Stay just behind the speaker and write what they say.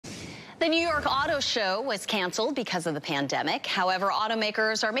The New York Auto Show was canceled because of the pandemic. However,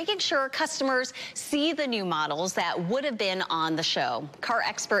 automakers are making sure customers see the new models that would have been on the show. Car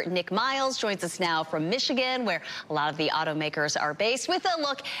expert Nick Miles joins us now from Michigan, where a lot of the automakers are based, with a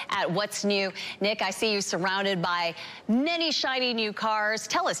look at what's new. Nick, I see you surrounded by many shiny new cars.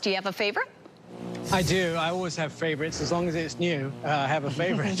 Tell us, do you have a favorite? I do. I always have favorites. As long as it's new, I have a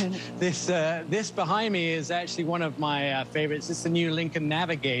favorite. This behind me is actually one of my favorites. It's the new Lincoln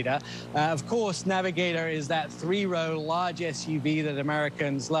Navigator. Of course, Navigator is that three-row large SUV that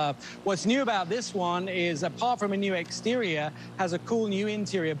Americans love. What's new about this one is, apart from a new exterior, has a cool new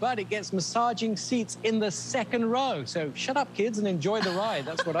interior, but it gets massaging seats in the second row. So shut up, kids, and enjoy the ride.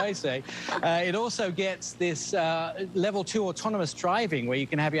 That's what I say. It also gets this level 2 autonomous driving, where you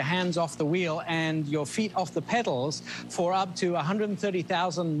can have your hands off the wheel and your feet off the pedals for up to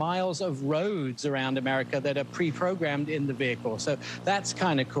 130,000 miles of roads around America that are pre-programmed in the vehicle. So that's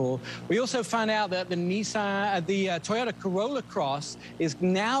kind of cool. We also found out that the Toyota Corolla Cross is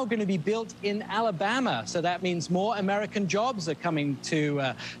now going to be built in Alabama. So that means more American jobs are coming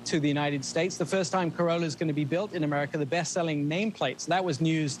to the United States. The first time Corolla is going to be built in America, the best-selling nameplate. So that was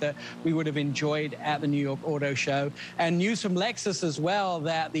news that we would have enjoyed at the New York Auto Show. And news from Lexus as well,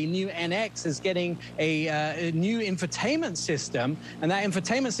 that the new NX is getting a new infotainment system, and that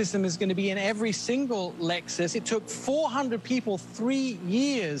infotainment system is going to be in every single Lexus. It took 400 people 3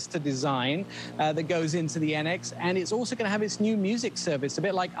 years to design that goes into the NX, and it's also going to have its new music service, a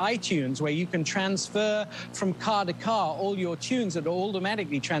bit like iTunes, where you can transfer from car to car all your tunes that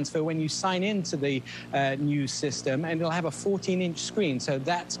automatically transfer when you sign into the new system, and it'll have a 14-inch screen, so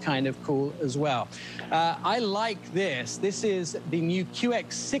that's kind of cool as well. I like this. This is the new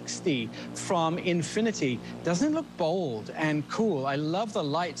QX60 from Infiniti. Doesn't it look bold and cool? I love the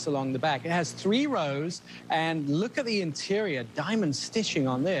lights along the back. It has 3 rows, and look at the interior. Diamond stitching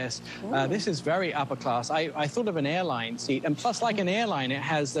on this. This is very upper class. I thought of an airline seat, and plus, like an airline, it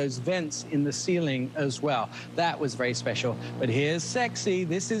has those vents in the ceiling as well. That was very special. But here's sexy.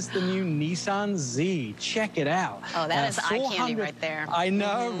 This is the new Nissan Z. Check it out. Oh, that is eye candy right there. I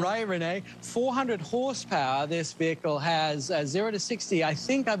know, right, Renee? 400 horsepower. This vehicle has 0 to 60. I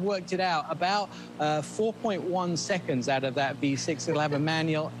think I've worked it out about 4.1 seconds out of that V6. It'll have a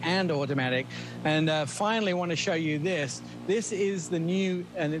manual and automatic. And finally, I want to show you this. This is the new,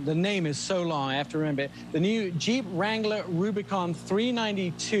 and the name is so long, I have to remember it, the new Jeep Wrangler Rubicon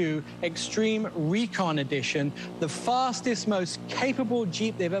 392 Extreme Recon Edition, the fastest, most capable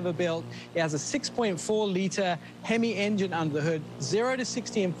Jeep they've ever built. It has a 6.4-liter Hemi engine under the hood, 0 to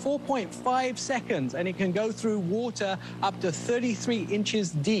 60 in 4.5 seconds, and it can go through water up to 33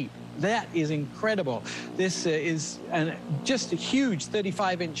 inches deep. That is incredible. This is just huge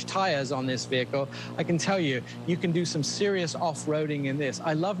 35-inch tires on this vehicle. I can tell you, you can do some serious off-roading in this.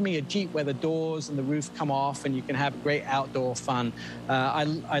 I love me a Jeep where the doors and the roof come off and you can have great outdoor fun.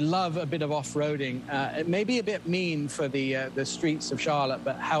 I love a bit of off-roading. It may be a bit mean for the streets of Charlotte,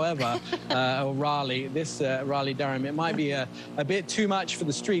 but however, or Raleigh, Raleigh-Durham, it might be a bit too much for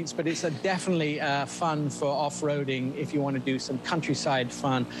the streets, but it's definitely fun for off-roading if you want to do some countryside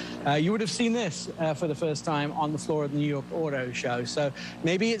fun. You would have seen this for the first time on the floor of the New York Auto Show. So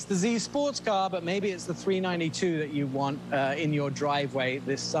maybe it's the Z sports car, but maybe it's the 392 that you want in your driveway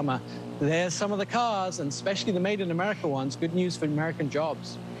this summer. There's some of the cars, and especially the Made in America ones. Good news for American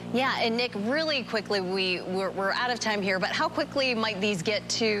jobs. Yeah, and Nick, really quickly, we're out of time here, but how quickly might these get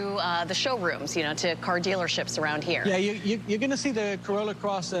to the showrooms, you know, to car dealerships around here? Yeah, you're going to see the Corolla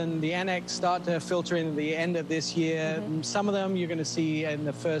Cross and the NX start to filter in at the end of this year. Some of them you're going to see in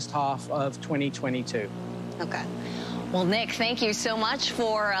the first half of 2022. Okay. Well, Nick, thank you so much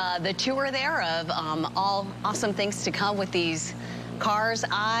for the tour there of all awesome things to come with these cars.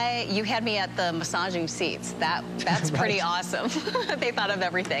 You had me at the massaging seats. That's pretty awesome. They thought of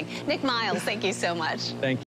everything. Nick Miles, thank you so much. Thank you.